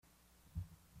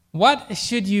What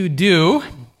should you do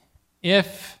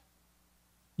if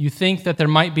you think that there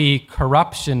might be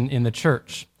corruption in the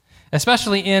church,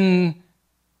 especially in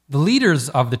the leaders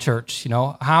of the church?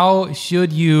 How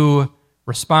should you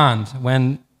respond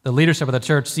when the leadership of the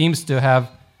church seems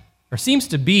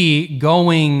to be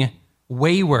going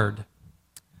wayward?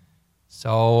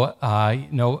 So,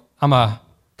 I'm a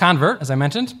convert, as I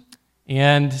mentioned,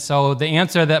 and so the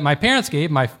answer that my parents gave,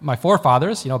 my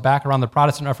forefathers, back around the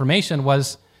Protestant Reformation,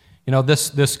 was,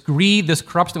 this greed, this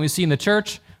corruption that we see in the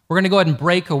church, we're going to go ahead and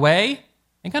break away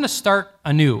and kind of start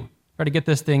anew, try to get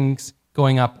this thing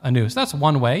going up anew. So that's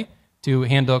one way to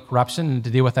handle corruption and to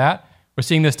deal with that. We're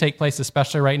seeing this take place,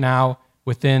 especially right now,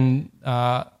 within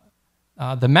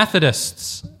the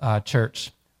Methodists'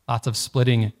 church. Lots of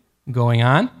splitting going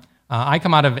on. I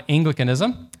come out of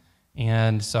Anglicanism,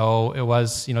 and so it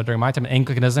was, during my time in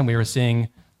Anglicanism, we were seeing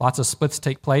lots of splits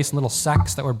take place and little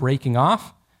sects that were breaking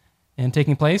off and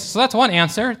taking place. So that's one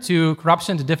answer to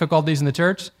corruption, to difficulties in the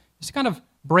church, just to kind of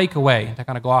break away, to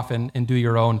kind of go off and do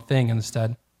your own thing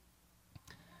instead.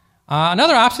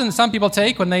 Another option that some people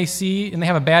take when they see and they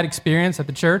have a bad experience at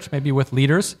the church, maybe with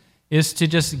leaders, is to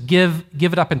just give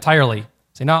it up entirely.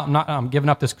 Say, no, I'm giving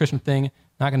up this Christian thing,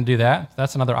 not going to do that.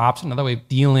 That's another option, another way of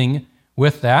dealing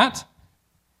with that.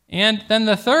 And then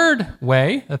the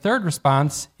third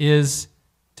response is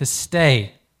to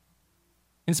stay,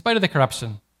 in spite of the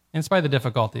corruption, in spite of the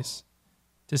difficulties,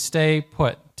 to stay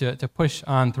put, to push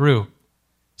on through.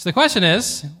 So the question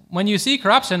is, when you see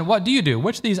corruption, what do you do?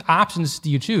 Which of these options do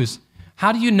you choose?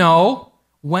 How do you know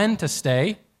when to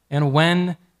stay and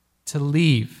when to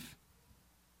leave?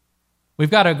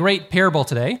 We've got a great parable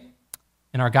today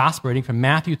in our gospel reading from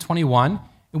Matthew 21,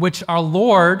 in which our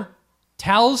Lord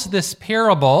tells this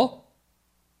parable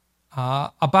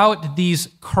about these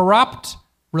corrupt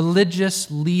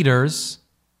religious leaders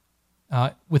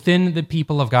within the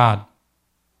people of God.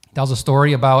 He tells a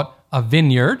story about a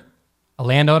vineyard, a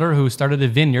landowner who started a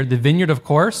vineyard. The vineyard, of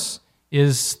course,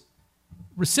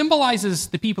 symbolizes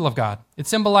the people of God. It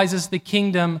symbolizes the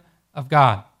kingdom of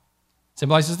God. It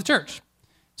symbolizes the church.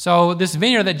 So this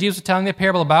vineyard that Jesus was telling the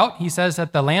parable about, he says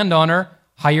that the landowner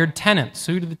hired tenants.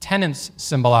 Who do the tenants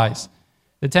symbolize?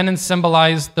 The tenants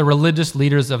symbolize the religious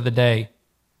leaders of the day,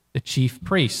 the chief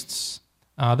priests,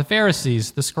 the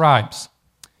Pharisees, the scribes.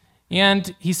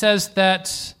 And he says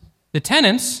that the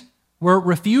tenants were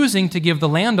refusing to give the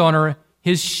landowner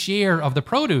his share of the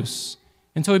produce.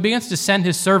 And so he begins to send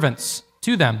his servants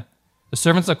to them. The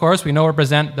servants, of course, we know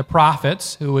represent the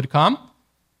prophets who would come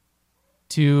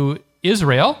to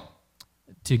Israel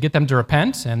to get them to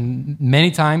repent, and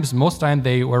most of the time,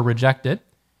 they were rejected.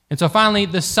 And so finally,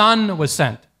 the Son was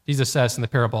sent, Jesus says in the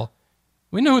parable.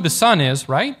 We know who the Son is,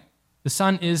 right? The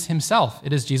Son is himself.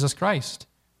 It is Jesus Christ,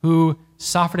 who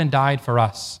suffered and died for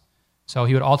us. So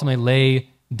he would ultimately lay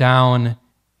down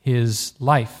his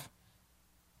life.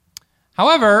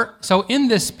 However, so in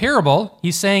this parable,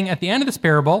 he's saying at the end of this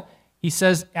parable, he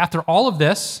says, after all of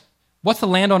this, what's the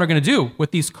landowner going to do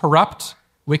with these corrupt,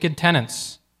 wicked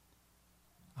tenants?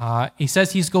 He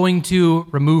says he's going to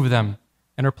remove them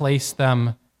and replace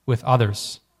them with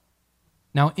others.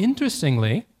 Now,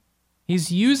 interestingly,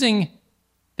 he's using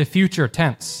the future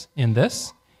tense in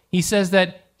this. He says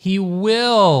that he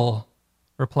will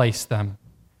replace them.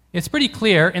 It's pretty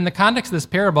clear in the context of this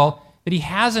parable that he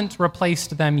hasn't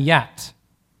replaced them yet.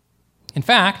 In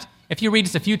fact, if you read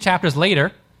just a few chapters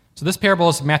later, so this parable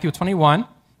is Matthew 21,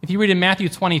 if you read in Matthew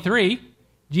 23,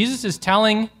 Jesus is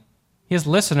telling his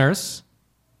listeners,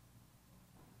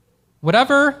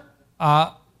 whatever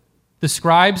the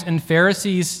scribes and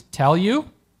Pharisees tell you,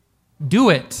 do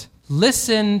it.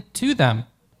 Listen to them.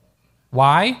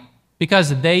 Why?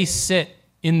 Because they sit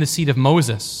in the seat of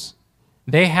Moses.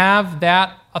 They have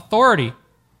that authority.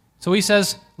 So he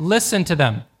says, listen to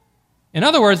them. In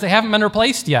other words, they haven't been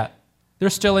replaced yet. They're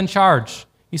still in charge.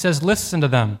 He says, listen to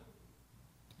them.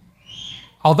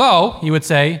 Although, he would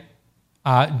say,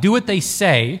 do what they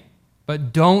say,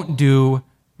 but don't do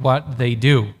what they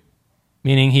do.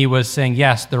 Meaning he was saying,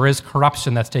 yes, there is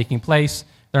corruption that's taking place.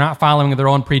 They're not following their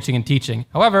own preaching and teaching.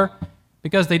 However,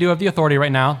 because they do have the authority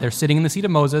right now, they're sitting in the seat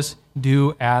of Moses,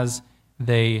 do as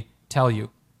they tell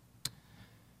you.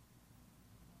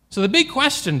 So the big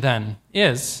question then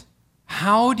is,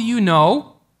 how do you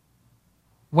know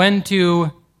when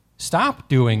to stop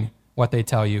doing what they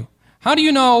tell you? How do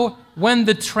you know when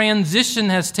the transition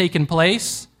has taken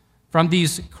place from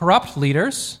these corrupt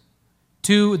leaders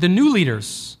to the new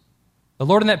leaders? The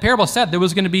Lord in that parable said there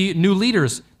was going to be new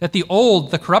leaders, that the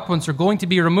old, the corrupt ones are going to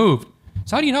be removed.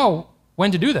 So how do you know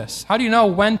when to do this? How do you know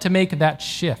when to make that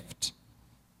shift?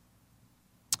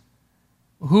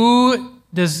 Who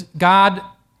does God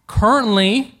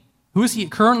who is he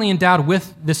currently endowed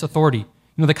with this authority? You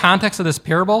know, the context of this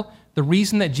parable, the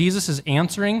reason that Jesus is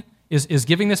answering, is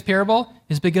giving this parable,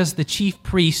 is because the chief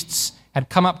priests had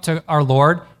come up to our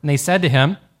Lord and they said to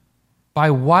him,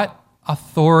 "By what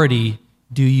authority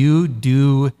do you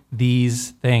do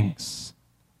these things?"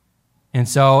 And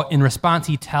so in response,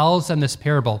 he tells them this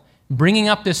parable, bringing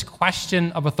up this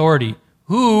question of authority.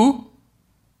 Who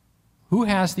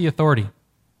has the authority?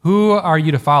 Who are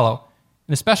you to follow?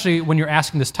 And especially when you're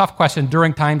asking this tough question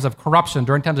during times of corruption,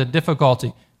 during times of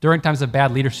difficulty, during times of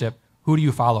bad leadership, who do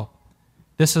you follow?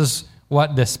 This is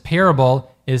what this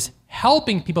parable is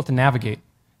helping people to navigate,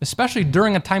 especially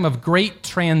during a time of great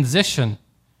transition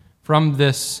from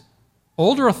this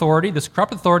older authority, this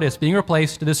corrupt authority that's being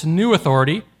replaced, to this new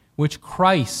authority, which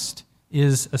Christ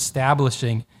is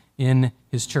establishing in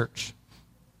his church.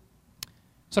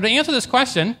 So to answer this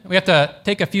question, we have to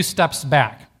take a few steps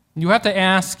back. You have to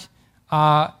ask,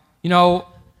 how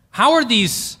are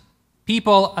these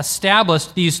people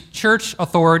established, these church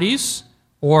authorities,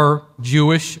 or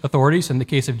Jewish authorities in the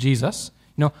case of Jesus?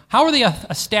 How are they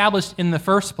established in the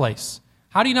first place?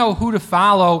 How do you know who to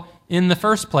follow in the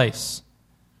first place?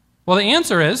 Well, the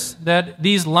answer is that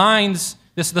these lines,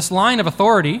 this line of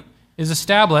authority is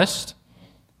established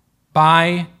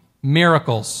by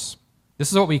miracles.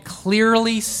 This is what we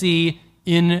clearly see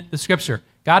in the Scripture.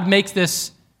 God makes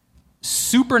this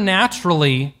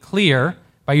supernaturally clear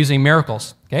by using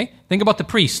miracles. Okay? Think about the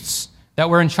priests that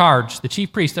were in charge, the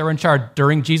chief priests that were in charge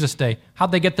during Jesus' day. How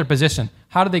did they get their position?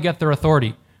 How did they get their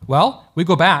authority? Well, we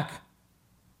go back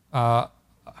a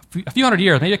few hundred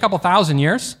years, maybe a couple thousand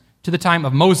years, to the time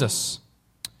of Moses.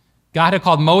 God had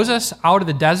called Moses out of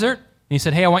the desert, and he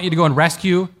said, "Hey, I want you to go and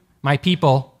rescue my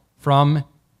people from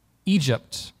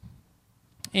Egypt."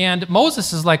 And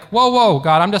Moses is like, whoa,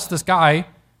 God, I'm just this guy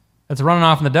that's running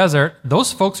off in the desert.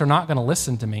 Those folks are not going to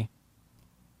listen to me.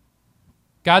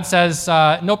 God says,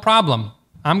 no problem.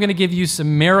 I'm going to give you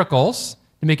some miracles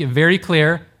to make it very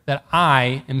clear that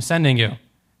I am sending you.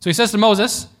 So he says to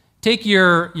Moses, take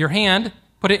your hand,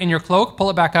 put it in your cloak, pull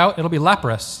it back out, it'll be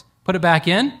leprous. Put it back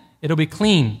in, it'll be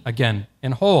clean again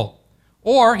and whole.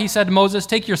 Or he said to Moses,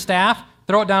 take your staff,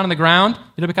 throw it down on the ground,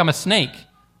 it'll become a snake.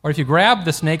 Or if you grab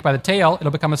the snake by the tail,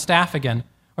 it'll become a staff again.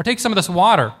 Or take some of this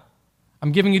water.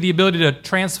 I'm giving you the ability to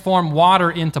transform water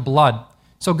into blood.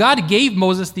 So God gave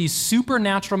Moses these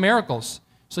supernatural miracles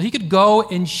so he could go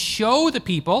and show the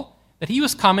people that he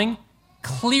was coming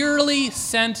clearly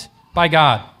sent by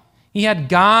God. He had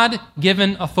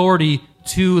God-given authority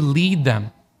to lead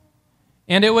them.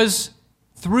 And it was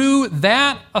through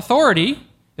that authority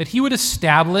that he would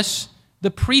establish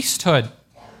the priesthood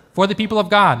for the people of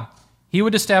God. He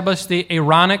would establish the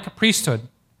Aaronic priesthood,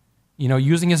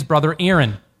 using his brother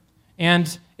Aaron.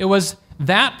 And it was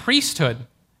that priesthood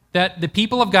that the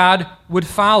people of God would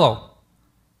follow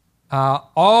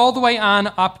all the way on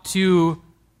up to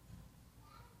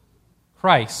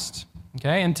Christ,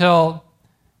 until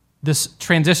this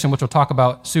transition, which we'll talk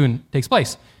about soon, takes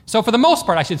place. So for the most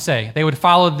part, I should say, they would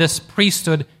follow this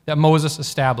priesthood that Moses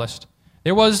established.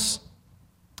 There was,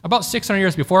 about 600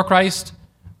 years before Christ,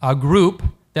 a group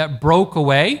that broke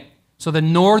away. So the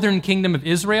northern kingdom of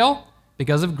Israel,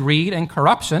 because of greed and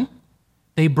corruption,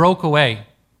 they broke away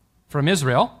from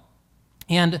Israel.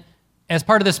 And as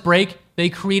part of this break, they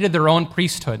created their own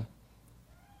priesthood.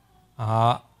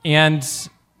 I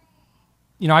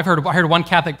heard one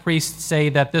Catholic priest say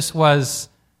that this was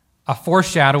a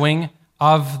foreshadowing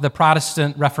of the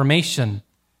Protestant Reformation.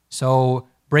 So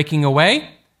breaking away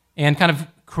and kind of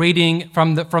creating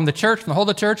from the church, from the whole of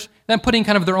the church, then putting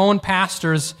kind of their own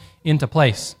pastors into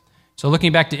place. So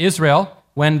looking back to Israel,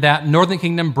 when that northern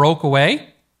kingdom broke away,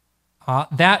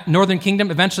 that northern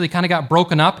kingdom eventually kind of got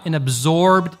broken up and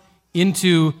absorbed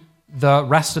into the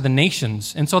rest of the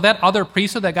nations. And so that other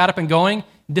priesthood that got up and going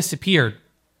disappeared.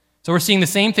 So we're seeing the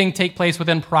same thing take place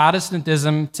within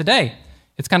Protestantism today.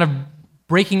 It's kind of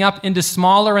breaking up into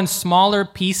smaller and smaller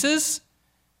pieces.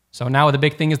 So now the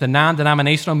big thing is the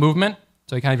non-denominational movement.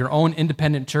 So you kind of your own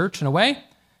independent church in a way,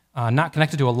 not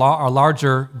connected to a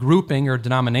larger grouping or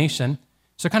denomination.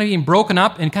 So kind of being broken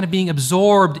up and kind of being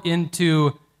absorbed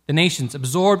into the nations,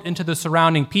 absorbed into the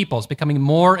surrounding peoples, becoming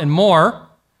more and more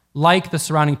like the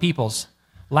surrounding peoples,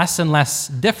 less and less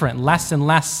different, less and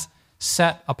less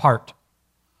set apart.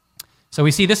 So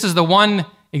we see this is the one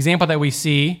example that we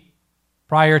see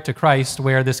prior to Christ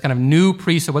where this kind of new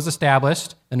priesthood was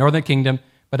established, the northern kingdom,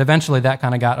 but eventually that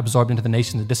kind of got absorbed into the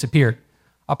nations and disappeared.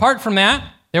 Apart from that,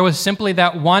 there was simply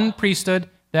that one priesthood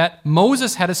that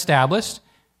Moses had established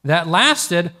that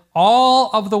lasted all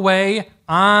of the way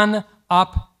on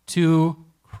up to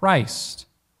Christ.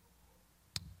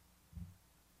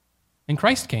 and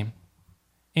Christ came.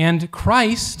 And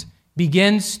Christ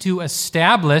begins to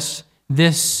establish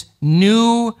this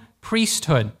new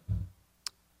priesthood.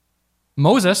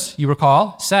 Moses, you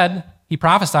recall, he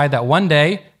prophesied that one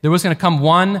day there was going to come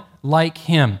one like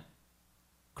him.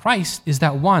 Christ is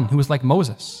that one who was like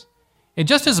Moses. And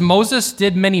just as Moses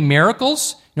did many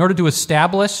miracles in order to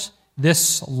establish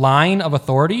this line of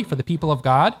authority for the people of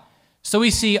God, so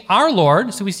we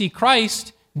see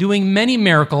Christ doing many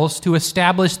miracles to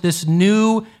establish this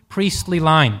new priestly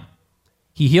line.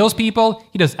 He heals people,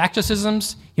 he does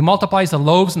exorcisms, he multiplies the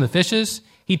loaves and the fishes.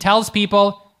 He tells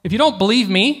people, if you don't believe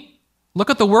me, look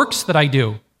at the works that I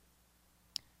do.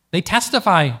 They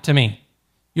testify to me.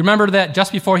 You remember that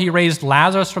just before he raised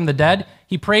Lazarus from the dead,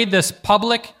 he prayed this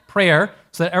public prayer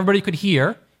so that everybody could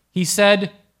hear. He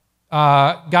said,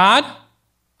 God,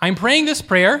 I'm praying this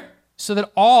prayer so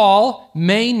that all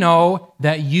may know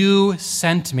that you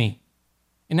sent me.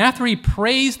 And after he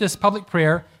prays this public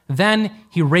prayer, then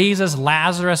he raises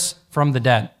Lazarus from the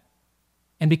dead.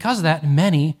 And because of that,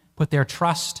 many put their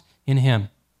trust in him.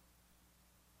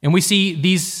 And we see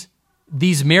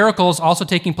these miracles also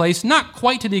taking place, not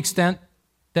quite to the extent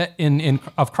that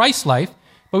of Christ's life,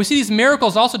 but we see these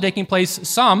miracles also taking place,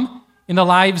 some in the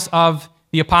lives of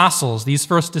the apostles, these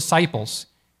first disciples.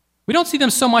 We don't see them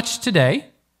so much today.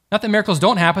 Not that miracles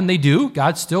don't happen, they do.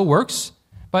 God still works,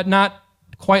 but not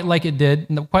quite like he did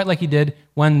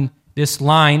when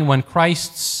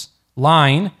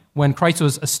Christ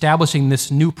was establishing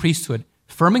this new priesthood,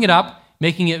 firming it up,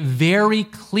 making it very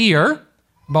clear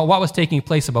about what was taking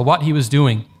place, about what he was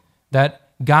doing, that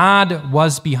God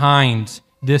was behind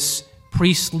this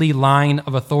priestly line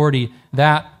of authority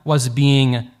that was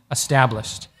being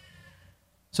established.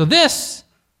 So this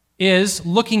is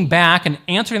looking back and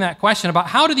answering that question about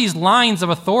how do these lines of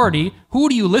authority, who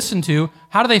do you listen to,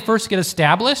 how do they first get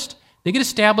established? They get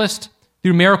established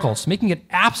through miracles, making it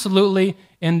absolutely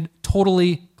and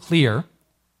totally clear,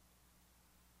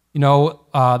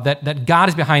 that God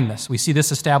is behind this. We see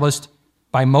this established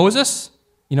by Moses,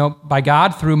 by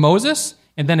God through Moses,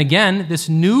 and then again, this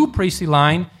new priestly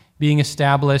line being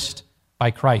established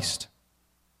by Christ.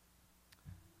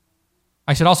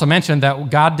 I should also mention that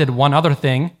God did one other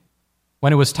thing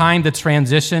when it was time to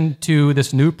transition to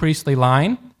this new priestly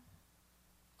line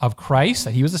of Christ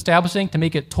that he was establishing, to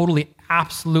make it totally,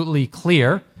 absolutely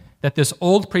clear that this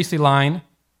old priestly line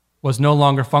was no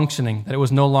longer functioning, that it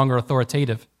was no longer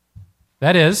authoritative.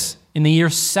 That is, in the year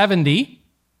 70,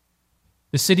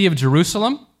 the city of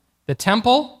Jerusalem, the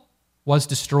temple, was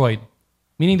destroyed,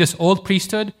 meaning this old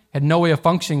priesthood had no way of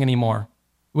functioning anymore.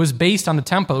 It was based on the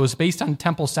temple. It was based on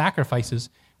temple sacrifices.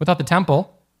 Without the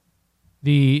temple,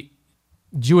 the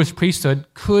Jewish priesthood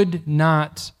could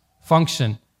not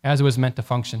function as it was meant to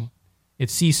function. It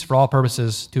ceased for all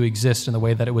purposes to exist in the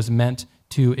way that it was meant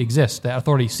to exist. That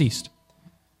authority ceased.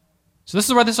 So this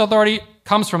is where this authority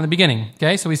comes from in the beginning.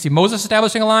 Okay, so we see Moses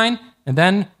establishing a line, and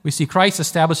then we see Christ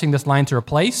establishing this line to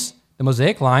replace the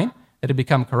Mosaic line that had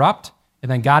become corrupt,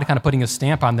 and then God kind of putting a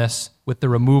stamp on this with the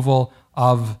removal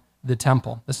of the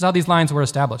temple. This is how these lines were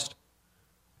established.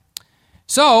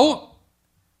 So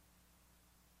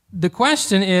the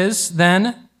question is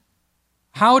then,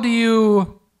 how do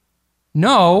you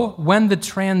know when the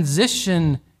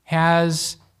transition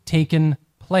has taken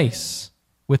place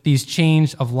with these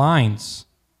change of lines?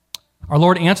 Our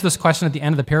Lord answered this question at the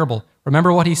end of the parable.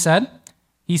 Remember what he said?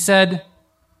 He said,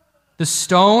 the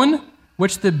stone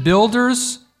which the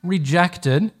builders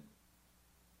rejected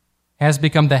has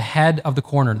become the head of the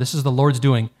corner. This is the Lord's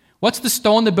doing. What's the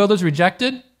stone the builders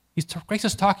rejected? Christ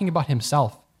is talking about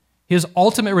himself. His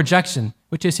ultimate rejection,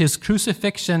 which is his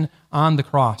crucifixion on the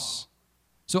cross.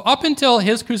 So up until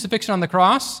his crucifixion on the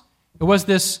cross, it was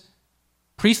this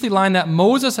priestly line that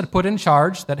Moses had put in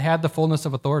charge that had the fullness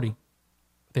of authority.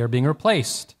 They were being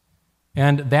replaced.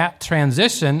 And that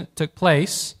transition took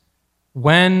place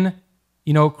when,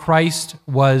 Christ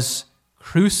was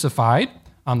crucified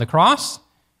on the cross.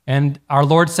 And our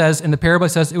Lord says, in the parable,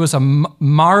 it was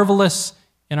marvelous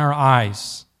in our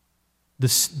eyes.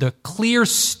 The clear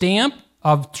stamp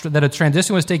that a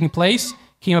transition was taking place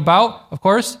came about, of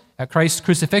course, at Christ's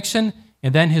crucifixion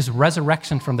and then his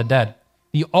resurrection from the dead.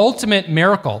 The ultimate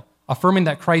miracle, affirming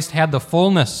that Christ had the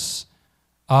fullness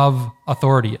of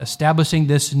authority, establishing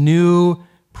this new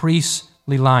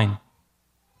priestly line.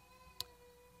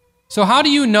 So how do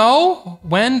you know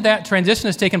when that transition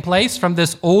has taken place from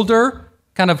this older,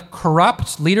 kind of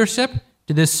corrupt leadership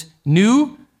to this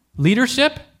new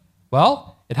leadership?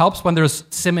 Well, it helps when there's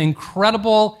some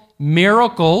incredible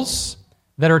miracles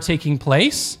that are taking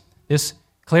place. This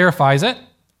clarifies it.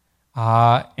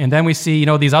 And then we see,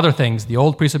 these other things. The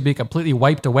old priesthood be completely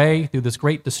wiped away through this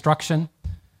great destruction.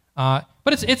 But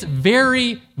it's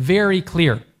very, very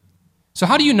clear. So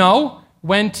how do you know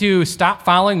when to stop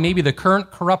following maybe the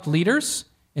current corrupt leaders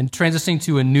and transitioning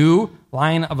to a new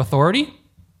line of authority?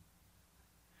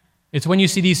 It's when you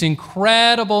see these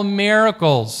incredible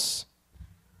miracles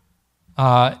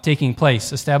taking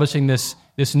place, establishing this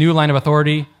new line of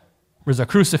authority. There's a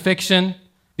crucifixion.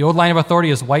 The old line of authority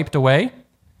is wiped away.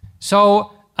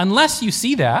 So unless you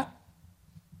see that,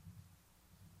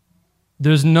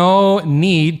 there's no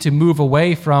need to move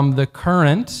away from the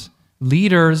current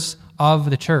leaders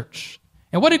of the church.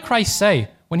 And what did Christ say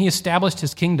when he established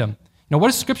his kingdom? What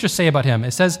does Scripture say about him?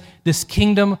 It says this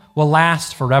kingdom will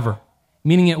last forever,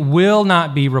 meaning it will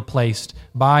not be replaced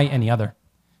by any other.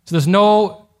 So there's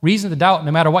no reason to doubt,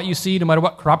 no matter what you see, no matter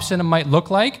what corruption it might look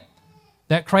like,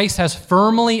 that Christ has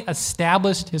firmly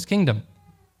established his kingdom,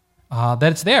 that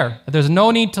it's there, that there's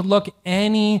no need to look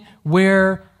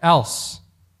anywhere else.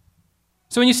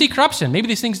 So when you see corruption, maybe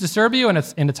these things disturb you and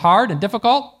it's hard and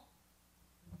difficult,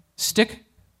 stick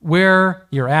where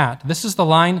you're at. This is the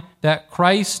line that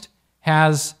Christ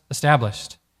has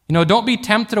established. Don't be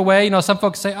tempted away. Some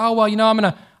folks say, "Oh, well, I'm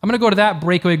gonna go to that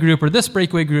breakaway group or this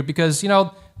breakaway group because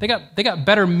they got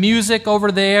better music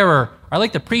over there, or I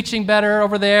like the preaching better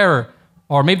over there,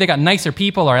 or maybe they got nicer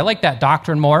people, or I like that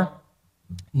doctrine more."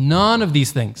 None of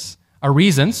these things are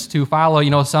reasons to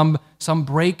follow some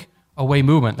breakaway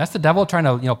movement. That's the devil trying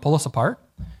to pull us apart.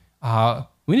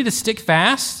 We need to stick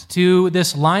fast to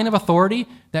this line of authority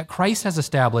that Christ has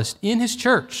established in his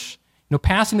church,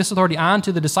 passing this authority on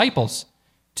to the disciples,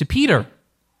 to Peter,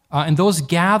 and those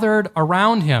gathered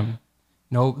around him.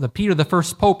 Peter, the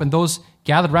first pope, and those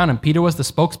gathered around him. Peter was the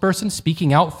spokesperson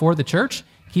speaking out for the church,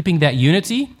 keeping that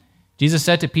unity. Jesus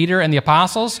said to Peter and the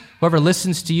apostles, "Whoever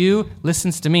listens to you,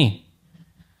 listens to me."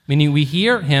 Meaning we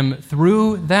hear him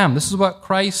through them. This is what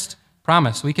Christ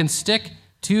promised. We can stick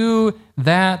to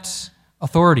that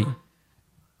authority.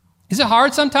 Is it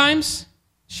hard sometimes?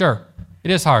 Sure, it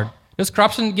is hard. Does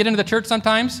corruption get into the church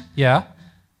sometimes? Yeah.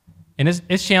 And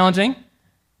it's challenging.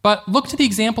 But look to the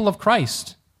example of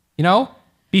Christ.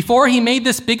 Before he made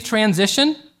this big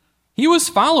transition, he was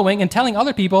following and telling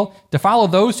other people to follow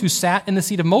those who sat in the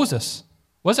seat of Moses.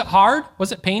 Was it hard?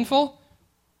 Was it painful?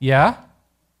 Yeah.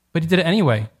 But he did it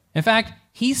anyway. In fact,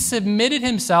 he submitted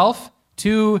himself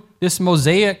to this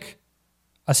Mosaic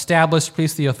established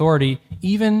priestly authority,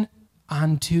 even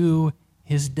unto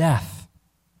his death.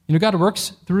 God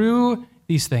works through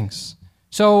these things.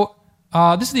 So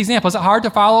this is the example. Is it hard to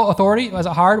follow authority? Is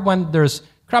it hard when there's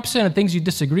corruption and things you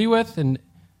disagree with? And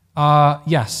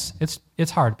yes,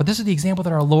 it's hard. But this is the example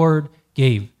that our Lord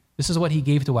gave. This is what he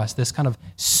gave to us, this kind of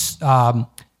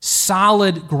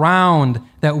solid ground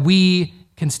that we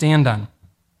can stand on.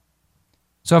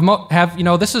 So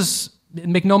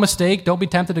make no mistake, don't be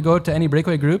tempted to go to any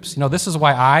breakaway groups. This is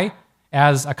why I,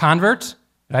 as a convert,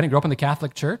 I didn't grow up in the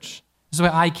Catholic Church. This is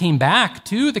why I came back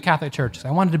to the Catholic Church.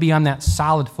 I wanted to be on that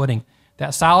solid footing,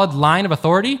 that solid line of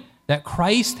authority that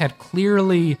Christ had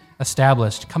clearly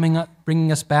established, coming up,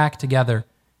 bringing us back together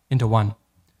into one.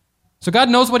 So God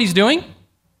knows what he's doing.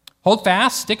 Hold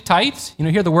fast, stick tight.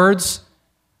 Hear the words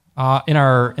in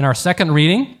our second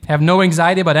reading. Have no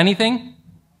anxiety about anything,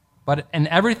 but in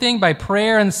everything by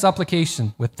prayer and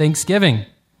supplication with thanksgiving,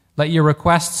 let your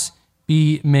requests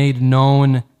be made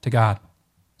known to God.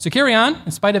 So carry on,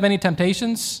 in spite of any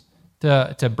temptations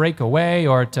to break away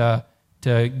or to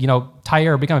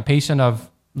tire or become impatient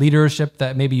of leadership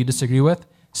that maybe you disagree with.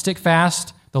 Stick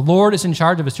fast. The Lord is in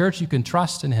charge of his church. You can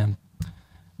trust in him,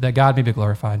 that God may be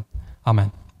glorified.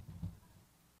 Amen.